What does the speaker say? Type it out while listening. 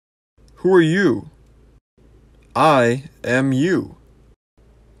Who are you? I am you.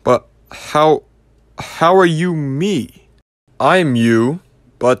 But how are you me? I'm you,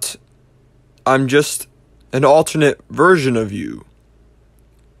 but I'm just an alternate version of you.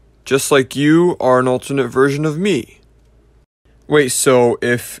 Just like you are an alternate version of me. Wait, so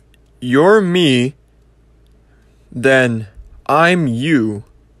if you're me, then I'm you.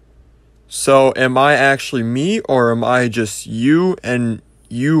 So am I actually me, or am I just you and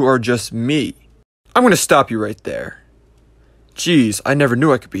you are just me? I'm gonna stop you right there. Geez, I never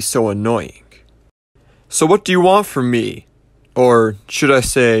knew I could be so annoying. So what do you want from me? Or should I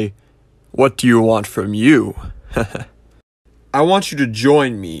say, what do you want from you? I want you to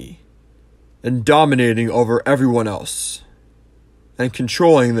join me in dominating over everyone else and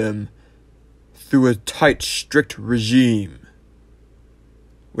controlling them through a tight, strict regime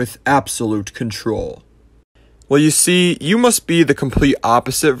with absolute control. Well, you see, you must be the complete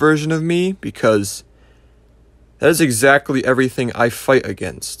opposite version of me because that is exactly everything I fight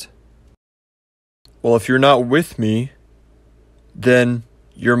against. Well, if you're not with me, then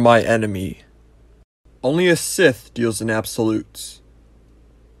you're my enemy. Only a Sith deals in absolutes.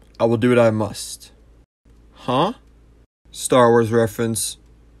 I will do what I must. Huh? Star Wars reference.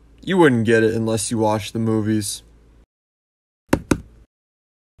 You wouldn't get it unless you watched the movies.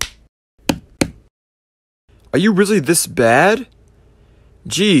 Are you really this bad?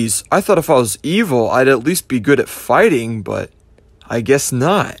 Geez, I thought if I was evil, I'd at least be good at fighting, but I guess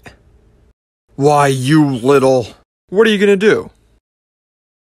not. Why, you little... What are you gonna do?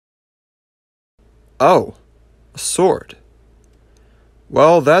 Oh, a sword.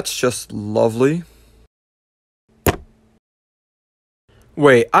 Well, that's just lovely.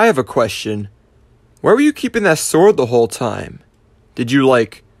 Wait, I have a question. Where were you keeping that sword the whole time? Did you,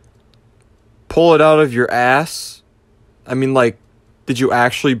 pull it out of your ass? I mean, did you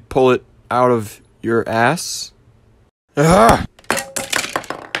actually pull it out of your ass? Ugh!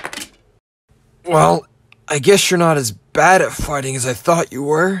 Well, I guess you're not as bad at fighting as I thought you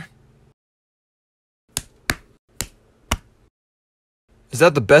were. Is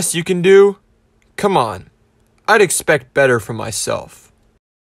that the best you can do? Come on. I'd expect better from myself.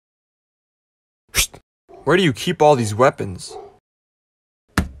 Where do you keep all these weapons?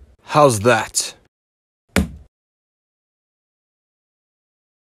 How's that?